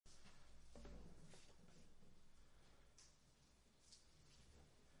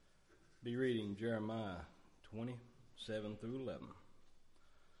Be reading Jeremiah 20:7 through 11.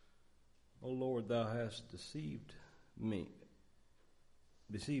 O Lord, thou hast deceived me,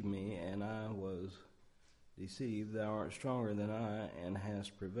 and I was deceived. Thou art stronger than I, and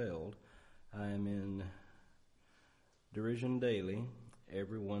hast prevailed. I am in derision daily.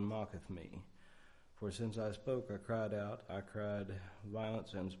 Every one mocketh me. For since I spoke, I cried out. I cried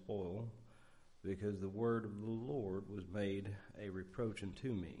violence and spoil, because the word of the Lord was made a reproach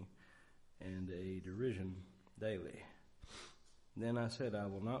unto me, and a derision daily. Then I said, I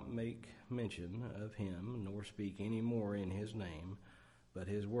will not make mention of him, nor speak any more in his name, but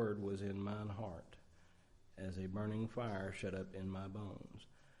his word was in mine heart, as a burning fire shut up in my bones.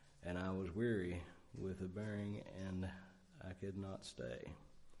 And I was weary with the bearing, and I could not stay.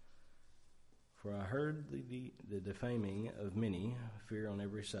 For I heard the defaming of many, fear on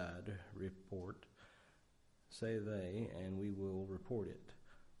every side, report, say they, and we will report it.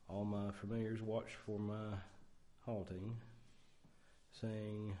 All my familiars watch for my halting,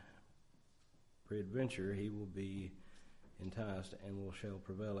 saying, peradventure he will be enticed, and we shall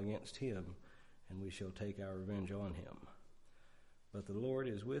prevail against him, and we shall take our revenge on him. But the Lord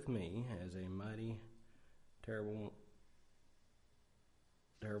is with me as a mighty, terrible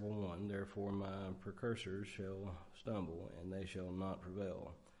one. Therefore my precursors shall stumble, and they shall not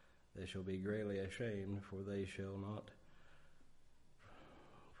prevail. They shall be greatly ashamed, for they shall not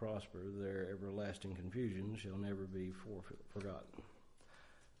prosper. Their everlasting confusion shall never be forgotten.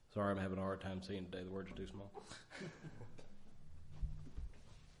 Sorry, I'm having a hard time seeing today. The words are too small.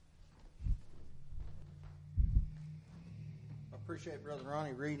 I appreciate Brother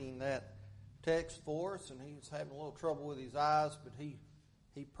Ronnie reading that text for us, and he was having a little trouble with his eyes, but he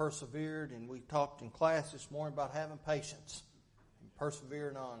persevered, and we talked in class this morning about having patience and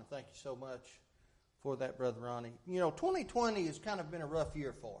persevering on. Thank you so much for that, Brother Ronnie. 2020 has kind of been a rough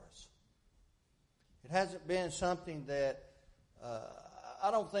year for us. It hasn't been something that I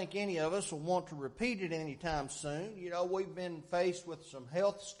don't think any of us will want to repeat it anytime soon. We've been faced with some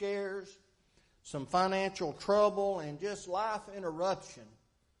health scares, some financial trouble, and just life interruption,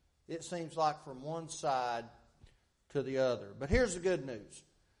 it seems like, from one side to the other. But here's the good news.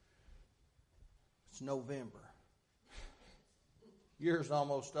 It's November. Year's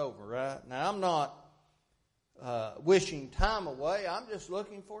almost over, right? Now, I'm not wishing time away. I'm just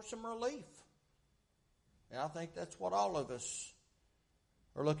looking for some relief. And I think that's what all of us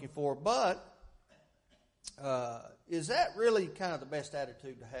are looking for. But is that really kind of the best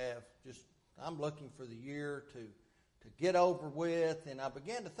attitude to have? Just, I'm looking for the year to get over with. And I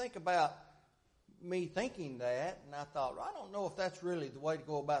began to think about me thinking that, and I thought, I don't know if that's really the way to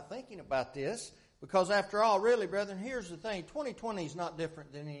go about thinking about this, because after all, really, brethren, here's the thing. 2020 is not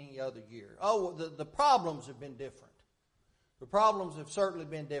different than any other year. The problems have been different. The problems have certainly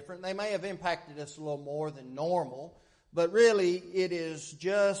been different. They may have impacted us a little more than normal, but really it is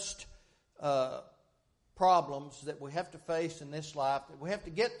just problems that we have to face in this life, that we have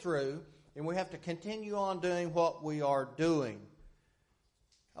to get through, and we have to continue on doing what we are doing.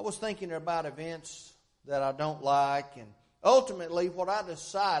 I was thinking about events that I don't like, and ultimately what I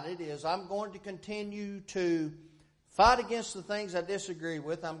decided is I'm going to continue to fight against the things I disagree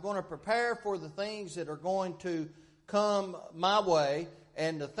with. I'm going to prepare for the things that are going to come my way,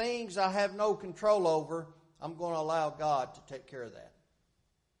 and the things I have no control over, I'm going to allow God to take care of that.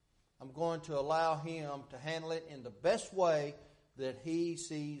 I'm going to allow Him to handle it in the best way that He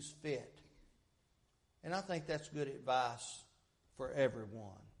sees fit. And I think that's good advice for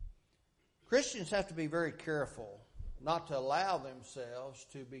everyone. Christians have to be very careful not to allow themselves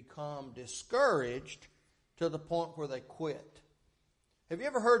to become discouraged to the point where they quit. Have you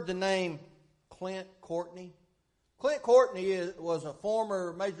ever heard the name Clint Courtney? Clint Courtney was a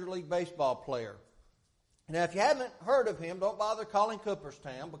former Major League Baseball player. Now, if you haven't heard of him, don't bother calling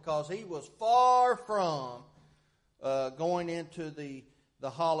Cooperstown, because he was far from going into the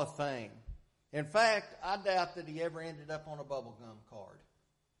Hall of Fame. In fact, I doubt that he ever ended up on a bubblegum card.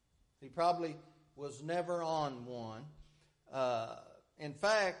 He probably was never on one. In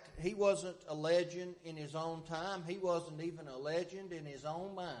fact, he wasn't a legend in his own time. He wasn't even a legend in his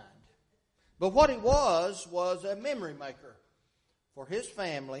own mind. But what he was a memory maker for his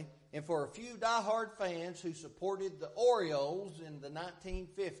family and for a few diehard fans who supported the Orioles in the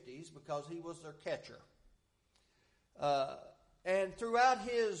 1950s because he was their catcher. And throughout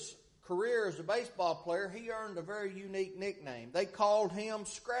his career as a baseball player, he earned a very unique nickname. They called him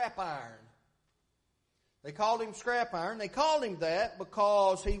Scrap Iron. They called him Scrap Iron. They called him that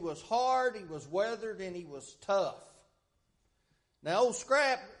because he was hard, he was weathered, and he was tough. Now, old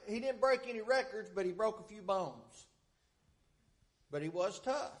Scrap, he didn't break any records, but he broke a few bones. But he was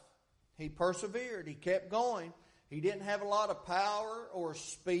tough. he persevered. He kept going. He didn't have a lot of power or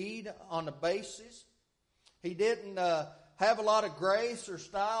speed on the bases. He didn't have a lot of grace or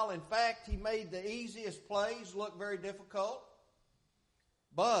style. In fact, he made the easiest plays look very difficult.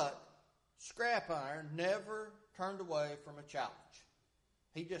 But Scrap Iron never turned away from a challenge.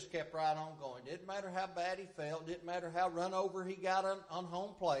 He just kept right on going. Didn't matter how bad he felt. Didn't matter how run over he got on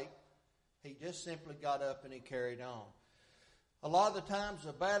home plate. He just simply got up and he carried on. A lot of the times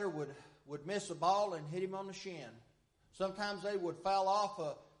the batter would miss a ball and hit him on the shin. Sometimes they would foul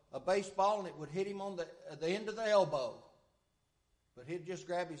off a baseball and it would hit him on the end of the elbow. But he'd just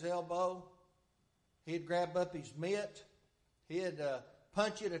grab his elbow. He'd grab up his mitt. He'd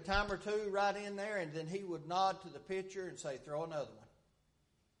punch it a time or two right in there, and then he would nod to the pitcher and say, throw another one.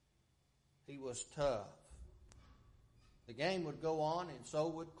 He was tough. The game would go on, and so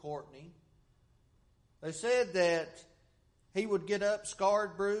would Courtney. They said that he would get up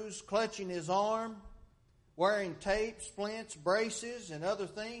scarred, bruised, clutching his arm, wearing tape, splints, braces, and other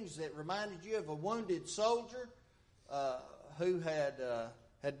things that reminded you of a wounded soldier who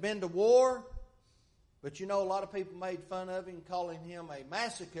had been to war. But you know, a lot of people made fun of him, calling him a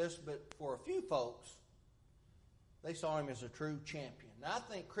masochist, but for a few folks, they saw him as a true champion. Now,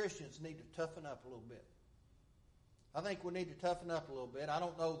 I think Christians need to toughen up a little bit. I think we need to toughen up a little bit. I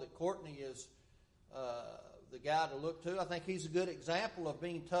don't know that Courtney is the guy to look to. I think he's a good example of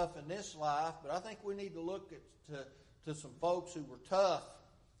being tough in this life, but I think we need to look to some folks who were tough,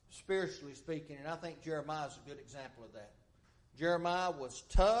 spiritually speaking, and I think Jeremiah is a good example of that. Jeremiah was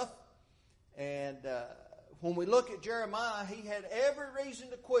tough. And when we look at Jeremiah, he had every reason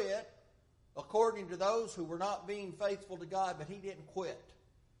to quit, according to those who were not being faithful to God, but he didn't quit.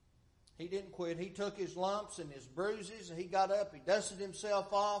 He didn't quit. He took his lumps and his bruises, and he got up, he dusted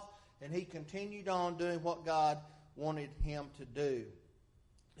himself off, and he continued on doing what God wanted him to do.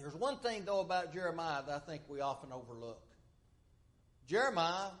 There's one thing, though, about Jeremiah that I think we often overlook.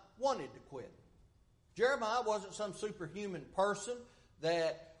 Jeremiah wanted to quit. Jeremiah wasn't some superhuman person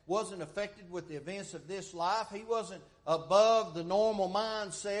that wasn't affected with the events of this life. He wasn't above the normal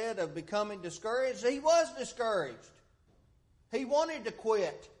mindset of becoming discouraged. He was discouraged. He wanted to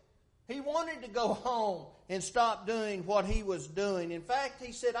quit. He wanted to go home and stop doing what he was doing. In fact,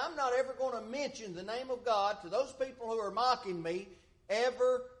 he said, I'm not ever going to mention the name of God to those people who are mocking me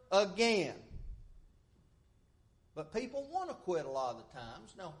ever again. But people want to quit a lot of the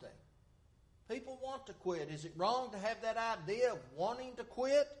times, don't they? People want to quit. Is it wrong to have that idea of wanting to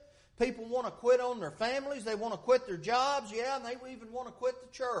quit? People want to quit on their families. They want to quit their jobs. Yeah, and they even want to quit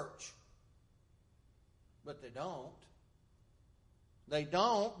the church. But they don't. They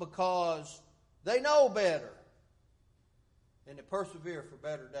don't because they know better. And they persevere for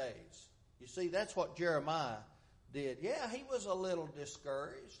better days. You see, that's what Jeremiah did. Yeah, he was a little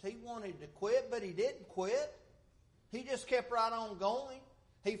discouraged. He wanted to quit, but he didn't quit. He just kept right on going.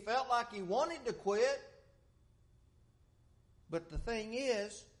 He felt like he wanted to quit. But the thing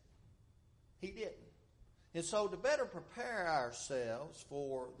is, he didn't. And so to better prepare ourselves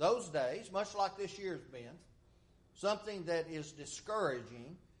for those days, much like this year's been, something that is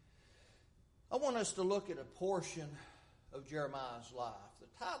discouraging, I want us to look at a portion of Jeremiah's life.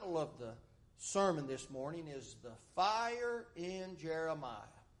 The title of the sermon this morning is The Fire in Jeremiah.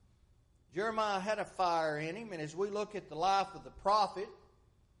 Jeremiah had a fire in him, and as we look at the life of the prophet,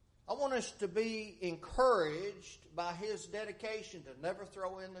 I want us to be encouraged by his dedication to never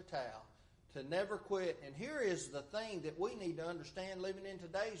throw in the towel, to never quit. And here is the thing that we need to understand living in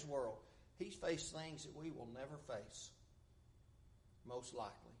today's world. He's faced things that we will never face, most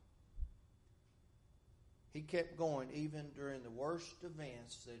likely. He kept going even during the worst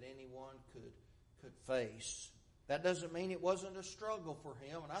events that anyone could face. That doesn't mean it wasn't a struggle for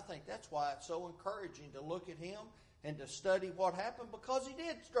him, and I think that's why it's so encouraging to look at him and to study what happened, because he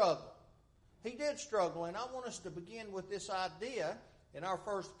did struggle. He did struggle, and I want us to begin with this idea, and our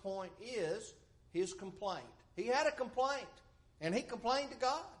first point is his complaint. He had a complaint, and he complained to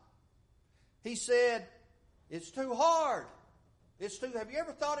God. He said, it's too hard. Have you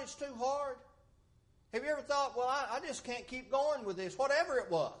ever thought it's too hard? Have you ever thought, well, I just can't keep going with this, whatever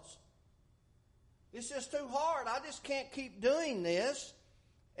it was. It's just too hard. I just can't keep doing this.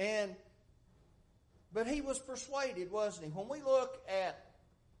 But he was persuaded, wasn't he? When we look at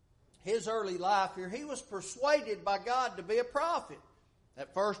his early life here, he was persuaded by God to be a prophet.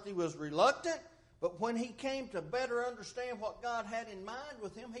 At first he was reluctant, but when he came to better understand what God had in mind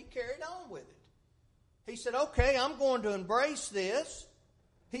with him, he carried on with it. He said, okay, I'm going to embrace this.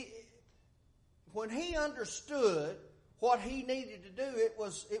 When he understood what he needed to do, it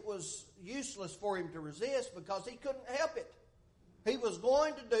was useless for him to resist because he couldn't help it. He was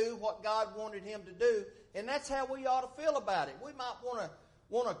going to do what God wanted him to do, and that's how we ought to feel about it. We might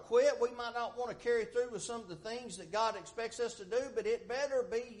want to quit. We might not want to carry through with some of the things that God expects us to do, but it better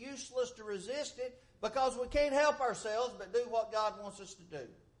be useless to resist it, because we can't help ourselves but do what God wants us to do.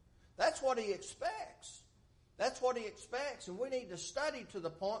 That's what He expects. That's what He expects, and we need to study to the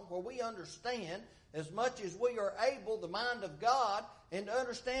point where we understand as much as we are able the mind of God and to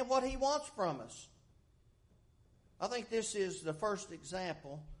understand what He wants from us. I think this is the first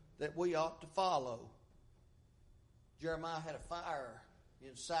example that we ought to follow. Jeremiah had a fire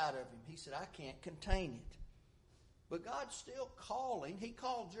inside of him. He said, I can't contain it. But God's still calling. He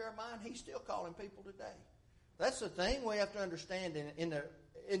called Jeremiah, and He's still calling people today. That's the thing we have to understand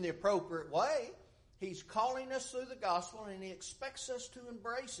in the appropriate way. He's calling us through the gospel, and He expects us to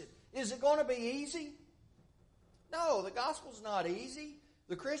embrace it. Is it going to be easy? No, the gospel's not easy.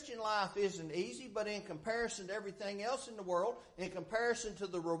 The Christian life isn't easy, but in comparison to everything else in the world, in comparison to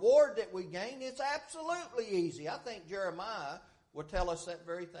the reward that we gain, it's absolutely easy. I think Jeremiah will tell us that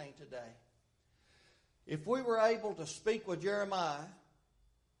very thing today. If we were able to speak with Jeremiah,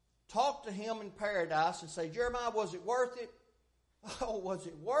 talk to him in paradise and say, Jeremiah, was it worth it? Oh, was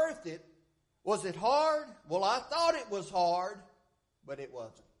it worth it? Was it hard? Well, I thought it was hard, but it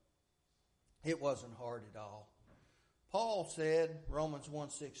wasn't. It wasn't hard at all. Paul said, Romans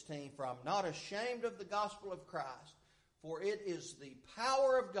 1:16, for I'm not ashamed of the gospel of Christ, for it is the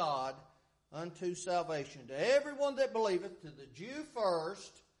power of God unto salvation to everyone that believeth, to the Jew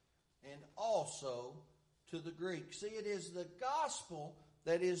first, and also to the Greek. See, it is the gospel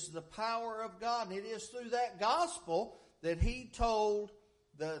that is the power of God, and it is through that gospel that He told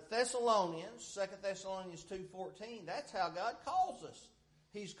the Thessalonians, 2 Thessalonians 2:14, that's how God calls us.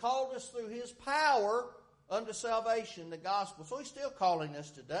 He's called us through His power unto salvation, the gospel. So He's still calling us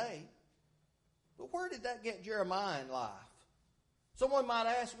today. But where did that get Jeremiah in life? Someone might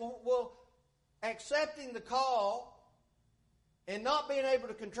ask, well, accepting the call and not being able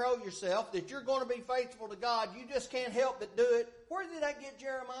to control yourself, that you're going to be faithful to God, you just can't help but do it. Where did that get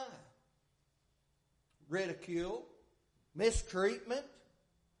Jeremiah? Ridicule, mistreatment,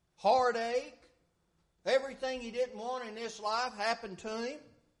 heartache, everything he didn't want in this life happened to him.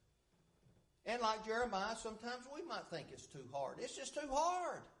 And like Jeremiah, sometimes we might think it's too hard. It's just too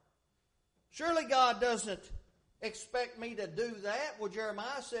hard. Surely God doesn't expect me to do that. Well,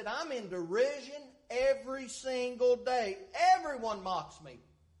 Jeremiah said, I'm in derision every single day. Everyone mocks me.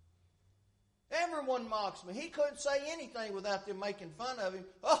 Everyone mocks me. He couldn't say anything without them making fun of him.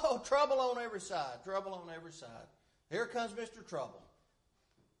 Oh, trouble on every side. Trouble on every side. Here comes Mr. Trouble.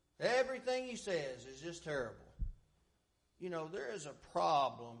 Everything he says is just terrible. You know, there is a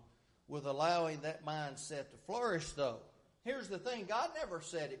problem with allowing that mindset to flourish, though. Here's the thing. God never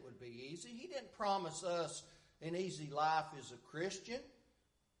said it would be easy. He didn't promise us an easy life as a Christian.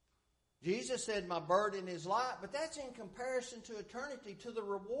 Jesus said, my burden is light, but that's in comparison to eternity, to the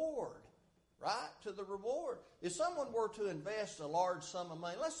reward, right? To the reward. If someone were to invest a large sum of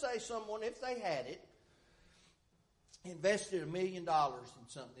money, let's say someone, if they had it, invested $1 million in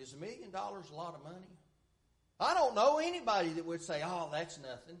something. Is $1 million a lot of money? I don't know anybody that would say, oh, that's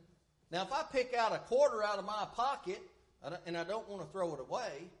nothing. Now, if I pick out a quarter out of my pocket, and I don't want to throw it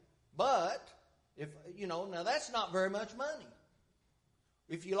away, but, now that's not very much money.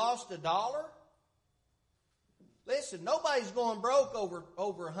 If you lost $1, listen, nobody's going broke over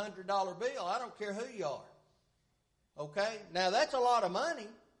a $100 bill. I don't care who you are. Okay? Now, that's a lot of money.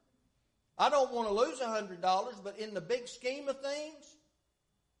 I don't want to lose $100, but in the big scheme of things,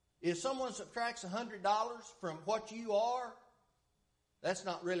 if someone subtracts $100 from what you are, that's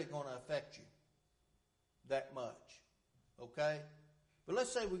not really going to affect you that much. Okay? But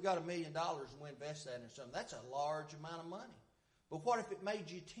let's say we've got $1 million and we invest that in something. That's a large amount of money. But what if it made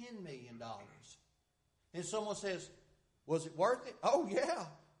you $10 million? And someone says, was it worth it? Oh, yeah.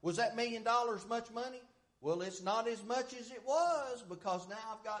 Was that $1 million much money? Well, it's not as much as it was, because now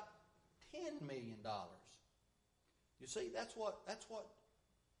I've got $10 million. You see, that's what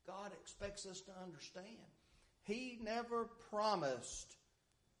God expects us to understand. He never promised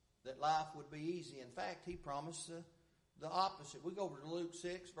that life would be easy. In fact, He promised the opposite. We go over to Luke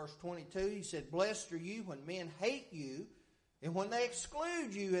 6, verse 22. He said, blessed are you when men hate you, and when they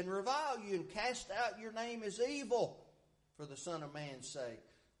exclude you and revile you and cast out your name as evil for the Son of Man's sake.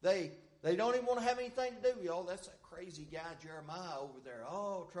 They don't even want to have anything to do with you. Oh, that's that crazy guy Jeremiah over there.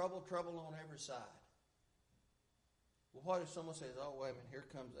 Oh, trouble on every side. Well, what if someone says, oh, wait a minute, here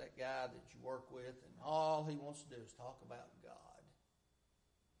comes that guy that you work with, and all he wants to do is talk about God.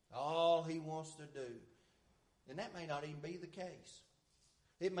 All he wants to do. And that may not even be the case.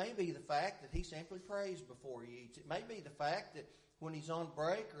 It may be the fact that he simply prays before he eats. It may be the fact that when he's on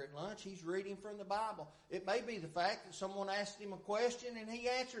break or at lunch, he's reading from the Bible. It may be the fact that someone asked him a question and he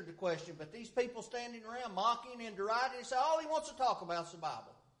answered the question. But these people standing around mocking and deriding and say, all he wants to talk about is the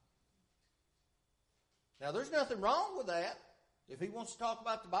Bible. Now, there's nothing wrong with that. If he wants to talk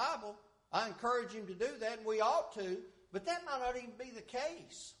about the Bible, I encourage him to do that, and we ought to. But that might not even be the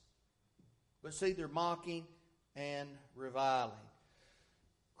case. But see, they're mocking and reviling.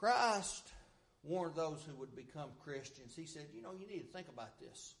 Christ warned those who would become Christians. He said, you need to think about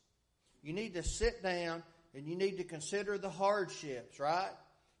this. You need to sit down and you need to consider the hardships, right?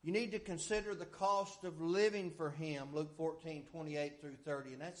 You need to consider the cost of living for Him. Luke 14:28 through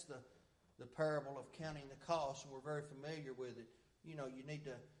 30. And that's the parable of counting the cost, and we're very familiar with it. You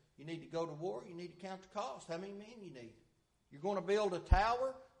need to go to war, you need to count the cost. How many men you need? You're going to build a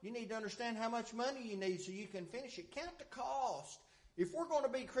tower, you need to understand how much money you need so you can finish it. Count the cost. If we're going to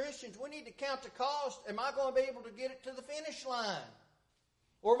be Christians, we need to count the cost. Am I going to be able to get it to the finish line?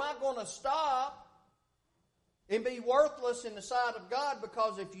 Or am I going to stop and be worthless in the sight of God?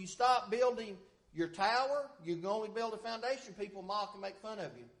 Because if you stop building your tower, you can only build a foundation. People mock and make fun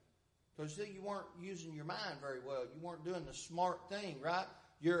of you. Because see, you weren't using your mind very well. You weren't doing the smart thing, right?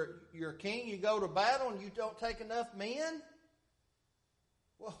 You're a king, you go to battle and you don't take enough men?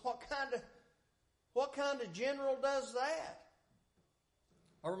 Well, what kind of general does that?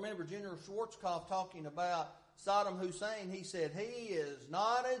 I remember General Schwarzkopf talking about Saddam Hussein. He said, he is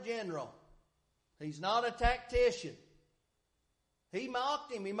not a general. He's not a tactician. He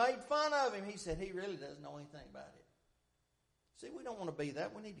mocked him. He made fun of him. He said he really doesn't know anything about it. See, we don't want to be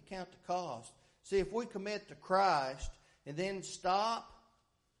that. We need to count the cost. See, if we commit to Christ and then stop,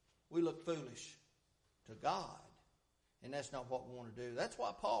 we look foolish to God. And that's not what we want to do. That's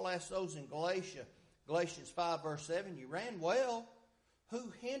why Paul asked those in Galatians 5 verse 7, you ran well. Who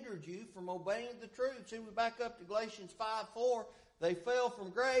hindered you from obeying the truth? See, we back up to Galatians 5:4. They fell from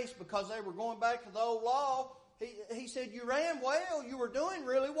grace because they were going back to the old law. He said, you ran well. You were doing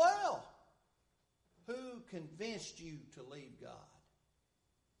really well. Who convinced you to leave God?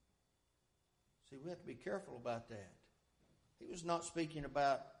 See, we have to be careful about that. He was not speaking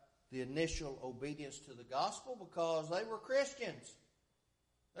about the initial obedience to the gospel because they were Christians.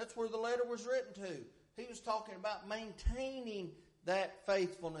 That's where the letter was written to. He was talking about maintaining that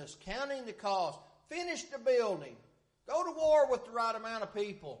faithfulness, counting the cost, finish the building, go to war with the right amount of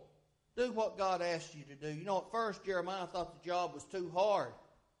people, do what God asked you to do. At first Jeremiah thought the job was too hard.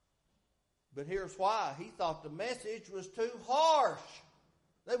 But here's why. He thought the message was too harsh.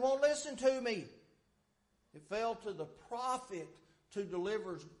 They won't listen to me. It fell to the prophet to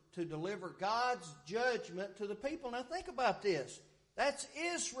deliver God's judgment to the people. Now think about this. That's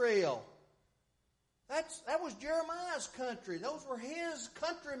Israel. That was Jeremiah's country. Those were his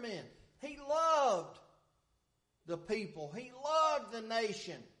countrymen. He loved the people. He loved the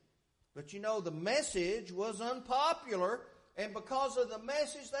nation. But the message was unpopular. And because of the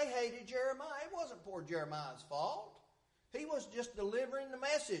message, they hated Jeremiah. It wasn't poor Jeremiah's fault. He was just delivering the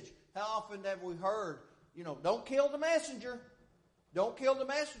message. How often have we heard, don't kill the messenger. Don't kill the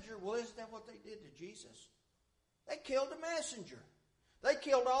messenger. Well, isn't that what they did to Jesus? They killed the messenger. They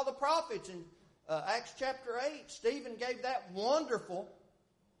killed all the prophets. In Acts chapter 8, Stephen gave that wonderful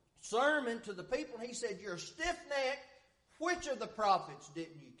sermon to the people. And he said, you're stiff-necked. Which of the prophets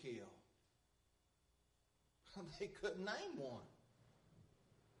didn't you kill? They couldn't name one.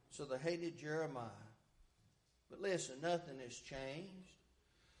 So they hated Jeremiah. But listen, nothing has changed.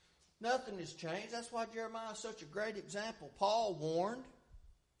 Nothing has changed. That's why Jeremiah is such a great example. Paul warned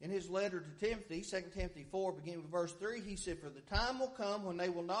in his letter to Timothy, 2 Timothy 4, beginning with verse 3, he said, for the time will come when they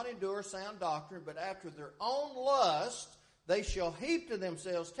will not endure sound doctrine, but after their own lust they shall heap to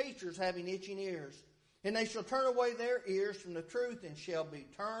themselves teachers having itching ears. And they shall turn away their ears from the truth and shall be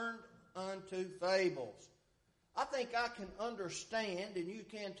turned unto fables. I think I can understand, and you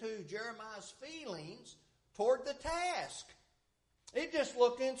can too, Jeremiah's feelings toward the task. It just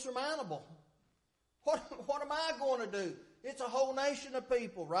looked insurmountable. What am I going to do? It's a whole nation of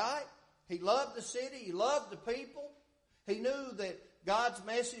people, right? He loved the city. He loved the people. He knew that God's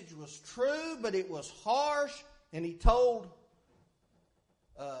message was true, but it was harsh. And he told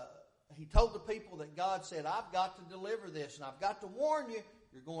the people that God said, I've got to deliver this, and I've got to warn you,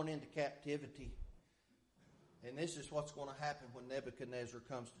 you're going into captivity. And this is what's going to happen when Nebuchadnezzar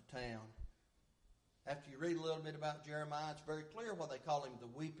comes to town. After you read a little bit about Jeremiah, it's very clear why they call him the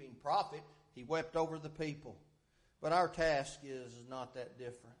weeping prophet. He wept over the people. But our task is not that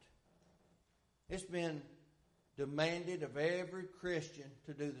different. It's been demanded of every Christian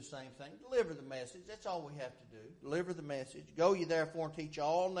to do the same thing. Deliver the message. That's all we have to do. Deliver the message. Go ye therefore and teach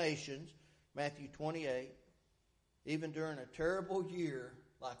all nations, Matthew 28, even during a terrible year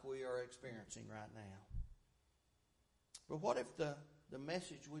like we are experiencing right now. But what if the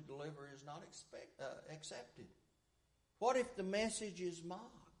message we deliver is not accepted? What if the message is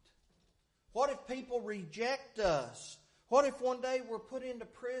mocked? What if people reject us? What if one day we're put into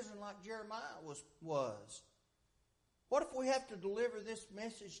prison like Jeremiah was? What if we have to deliver this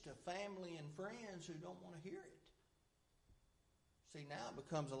message to family and friends who don't want to hear it? See, now it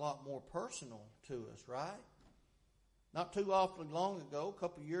becomes a lot more personal to us, right? Not too awfully long ago, a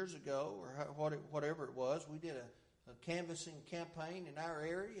couple of years ago, or whatever it was, we did a canvassing campaign in our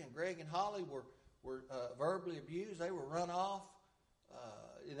area, and Greg and Holly were verbally abused. They were run off.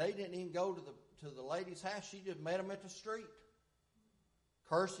 They didn't even go to the lady's house. She just met them at the street,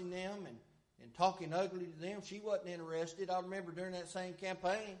 cursing them and talking ugly to them. She wasn't interested. I remember during that same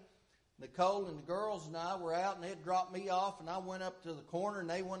campaign, Nicole and the girls and I were out, and they had dropped me off, and I went up to the corner, and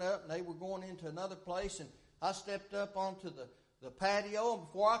they went up, and they were going into another place, and I stepped up onto the patio, and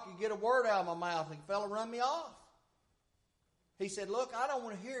before I could get a word out of my mouth, the fella run me off. He said, "Look, I don't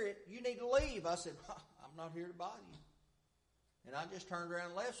want to hear it. You need to leave." I said, "I'm not here to bother you." And I just turned around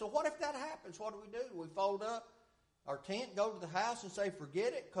and left. So what if that happens? What do? We fold up our tent, go to the house and say,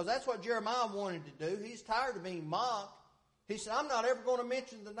 "Forget it"? Because that's what Jeremiah wanted to do. He's tired of being mocked. He said, "I'm not ever going to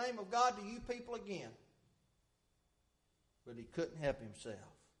mention the name of God to you people again." But he couldn't help himself.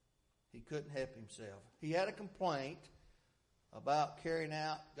 He couldn't help himself. He had a complaint about carrying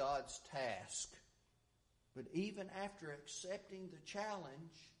out God's task. But even after accepting the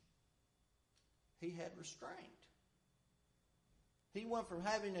challenge, he had restraint. He went from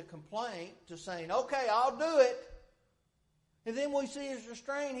having a complaint to saying, "Okay, I'll do it." And then we see his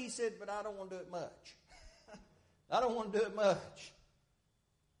restraint. He said, "But I don't want to do it much." I don't want to do it much.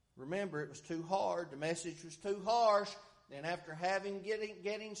 Remember, it was too hard. The message was too harsh. And after having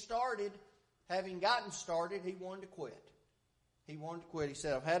gotten started, he wanted to quit. He wanted to quit. He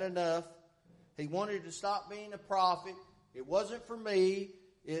said, "I've had enough." He wanted to stop being a prophet. It wasn't for me.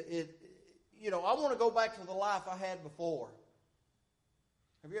 I want to go back to the life I had before.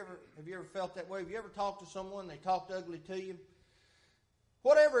 Have you ever felt that way? Have you ever talked to someone, they talked ugly to you?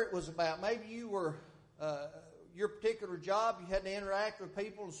 Whatever it was about. Maybe you were, your particular job, you had to interact with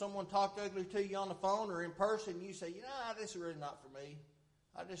people and someone talked ugly to you on the phone or in person, and you say, "This is really not for me.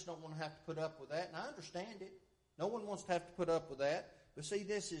 I just don't want to have to put up with that." And I understand it. No one wants to have to put up with that. But see,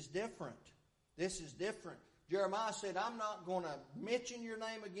 this is different. This is different. Jeremiah said, "I'm not going to mention your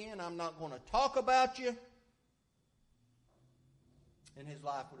name again. I'm not going to talk about you." And his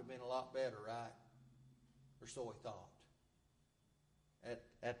life would have been a lot better, right? Or so he thought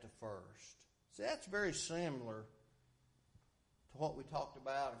at the first. See, that's very similar to what we talked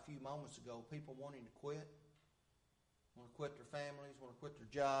about a few moments ago. People wanting to quit. Want to quit their families, want to quit their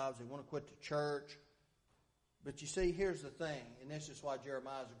jobs, they want to quit the church. But you see, here's the thing, and this is why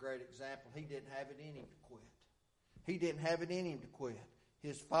Jeremiah is a great example. He didn't have it in him to quit. He didn't have it in him to quit.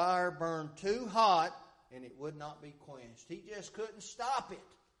 His fire burned too hot, and it would not be quenched. He just couldn't stop it.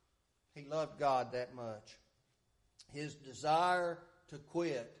 He loved God that much. His desire to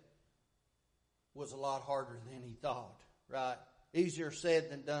quit was a lot harder than he thought, right? Easier said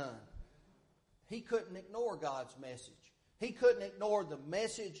than done. He couldn't ignore God's message. He couldn't ignore the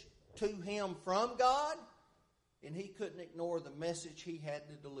message to him from God, and he couldn't ignore the message he had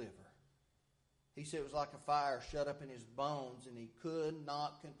to deliver. He said it was like a fire shut up in his bones, and he could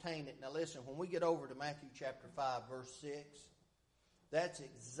not contain it. Now listen, when we get over to Matthew chapter 5, verse 6, that's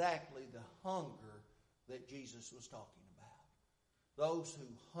exactly the hunger that Jesus was talking about. Those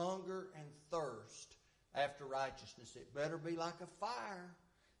who hunger and thirst after righteousness. It better be like a fire.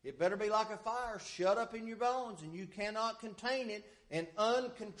 It better be like a fire shut up in your bones, and you cannot contain it. An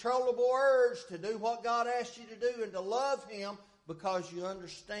uncontrollable urge to do what God asked you to do and to love Him because you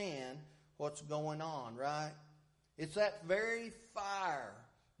understand what's going on, right? It's that very fire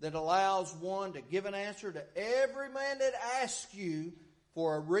that allows one to give an answer to every man that asks you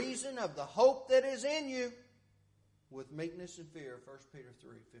for a reason of the hope that is in you with meekness and fear, 1 Peter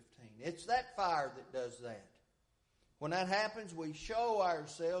 3:15. It's that fire that does that. When that happens, we show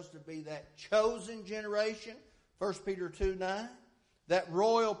ourselves to be that chosen generation, 1 Peter 2:9, that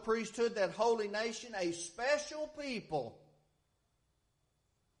royal priesthood, that holy nation, a special people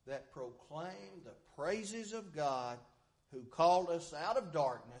that proclaim the praises of God who called us out of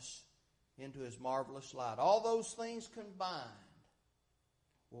darkness into His marvelous light. All those things combined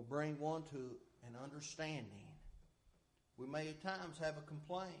will bring one to an understanding. We may at times have a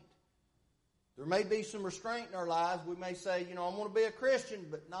complaint. There may be some restraint in our lives. We may say, I want to be a Christian,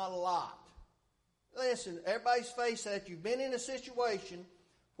 but not a lot. Listen, everybody's faced that. You've been in a situation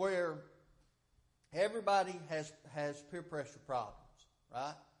where everybody has peer pressure problems,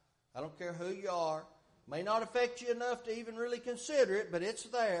 right? I don't care who you are. May not affect you enough to even really consider it, but it's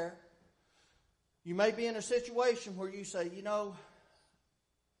there. You may be in a situation where you say,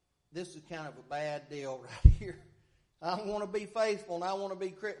 this is kind of a bad deal right here. I want to be faithful and I want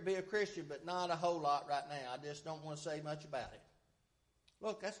to be a Christian, but not a whole lot right now. I just don't want to say much about it.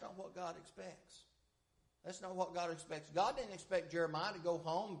 Look, that's not what God expects. That's not what God expects. God didn't expect Jeremiah to go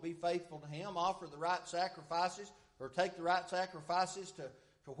home and be faithful to Him, offer the right sacrifices, or take the right sacrifices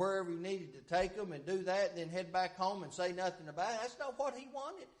to wherever He needed to take them and do that, and then head back home and say nothing about it. That's not what He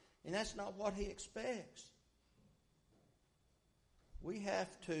wanted, and that's not what He expects. We have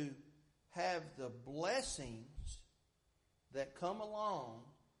to have the blessings that come along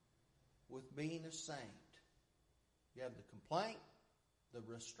with being a saint. You have the complaint, the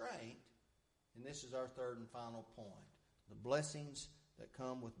restraint, and this is our third and final point. The blessings that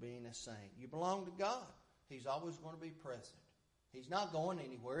come with being a saint. You belong to God. He's always going to be present. He's not going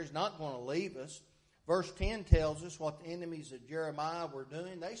anywhere. He's not going to leave us. Verse 10 tells us what the enemies of Jeremiah were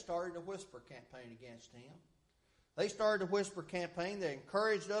doing. They started a whisper campaign against him. They started a whisper campaign. They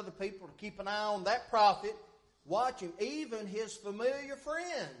encouraged other people to keep an eye on that prophet. Watch him. Even his familiar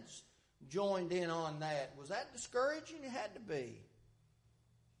friends joined in on that. Was that discouraging? It had to be.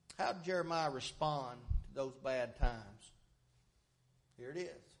 How did Jeremiah respond to those bad times? Here it is.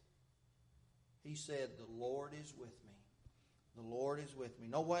 He said, the Lord is with me. The Lord is with me.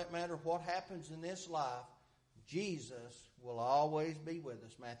 No matter what happens in this life, Jesus will always be with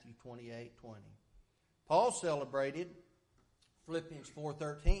us. Matthew 28:20. Paul celebrated Philippians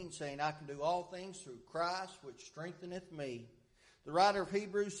 4:13, saying, I can do all things through Christ, which strengtheneth me. The writer of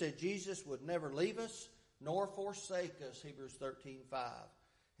Hebrews said Jesus would never leave us nor forsake us, Hebrews 13:5.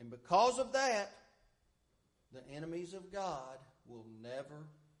 And because of that, the enemies of God will never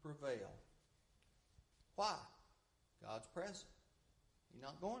prevail. Why? God's present. You're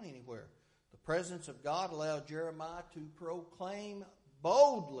not going anywhere. The presence of God allowed Jeremiah to proclaim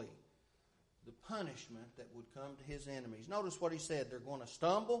boldly the punishment that would come to his enemies. Notice what he said. They're going to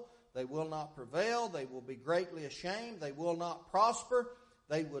stumble. They will not prevail. They will be greatly ashamed. They will not prosper.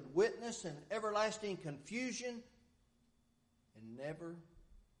 They would witness an everlasting confusion and never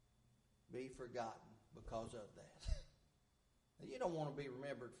be forgotten because of that. You don't want to be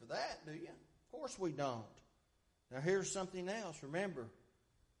remembered for that, do you? Of course we don't. Now here's something else. Remember,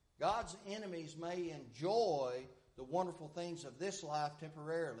 God's enemies may enjoy the wonderful things of this life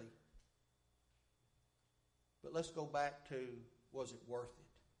temporarily. But let's go back to, was it worth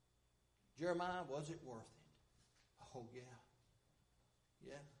it? Jeremiah, was it worth it? Oh, yeah.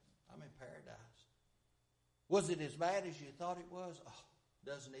 Yeah, I'm in paradise. Was it as bad as you thought it was? Oh,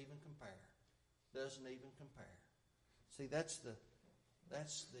 doesn't even compare. Doesn't even compare. See, that's the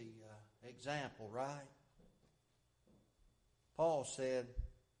example, right? Paul said,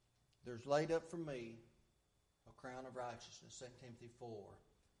 there's laid up for me a crown of righteousness, 2 Timothy 4,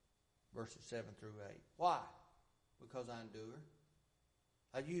 verses 7 through 8. Why? Because I endure.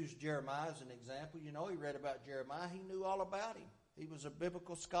 I used Jeremiah as an example. He read about Jeremiah. He knew all about him. He was a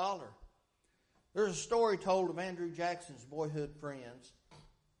biblical scholar. There's a story told of Andrew Jackson's boyhood friends.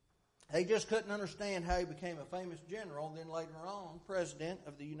 They just couldn't understand how he became a famous general, then later on, President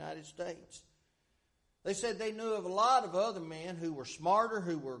of the United States. They said they knew of a lot of other men who were smarter,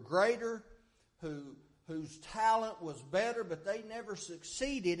 who were greater, whose talent was better, but they never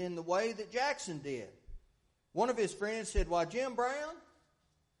succeeded in the way that Jackson did. One of his friends said, why, Jim Brown,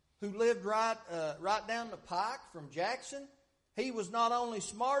 who lived right down the pike from Jackson, he was not only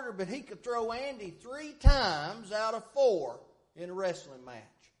smarter, but he could throw Andy 3 times out of 4 in a wrestling match.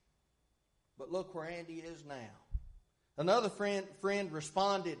 But look where Andy is now. Another friend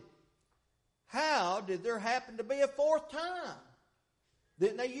responded, how did there happen to be a 4th time?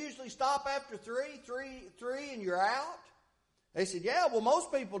 Didn't they usually stop after 3, and you're out? They said, yeah, well,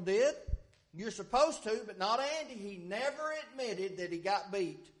 most people did. You're supposed to, but not Andy. He never admitted that he got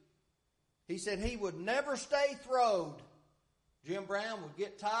beat. He said he would never stay throwed. Jim Brown would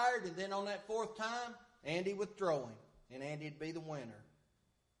get tired, and then on that 4th time, Andy would throw him, and Andy would be the winner.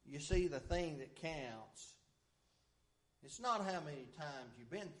 You see, the thing that counts, it's not how many times you've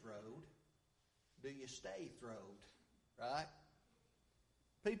been throwed. Do you stay throwed? Right?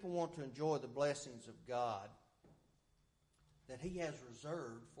 People want to enjoy the blessings of God that He has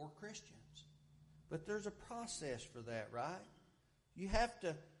reserved for Christians. But there's a process for that, right? You have to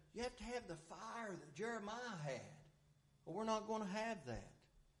have the fire that Jeremiah had. But we're not going to have that.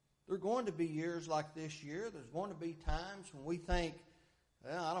 There are going to be years like this year. There's going to be times when we think,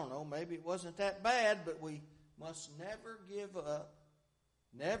 well, I don't know, maybe it wasn't that bad, but we must never give up,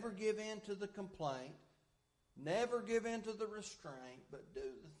 never give in to the complaint, never give in to the restraint, but do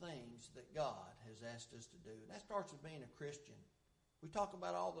the things that God has asked us to do. And that starts with being a Christian. We talk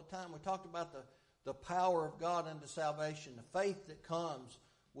about it all the time. We talked about the power of God unto salvation, the faith that comes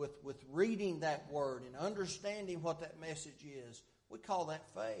with reading that word and understanding what that message is. We call that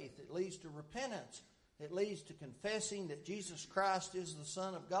faith. It leads to repentance. It leads to confessing that Jesus Christ is the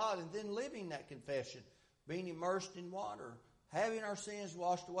Son of God and then living that confession, being immersed in water, having our sins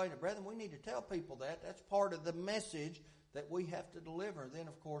washed away. Now, brethren, we need to tell people that. That's part of the message that we have to deliver. And then,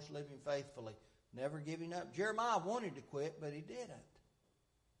 of course, living faithfully, never giving up. Jeremiah wanted to quit, but he didn't.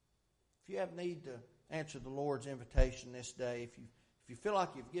 If you have need to answer the Lord's invitation this day, if you feel like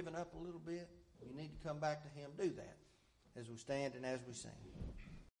you've given up a little bit, you need to come back to Him. Do that as we stand and as we sing.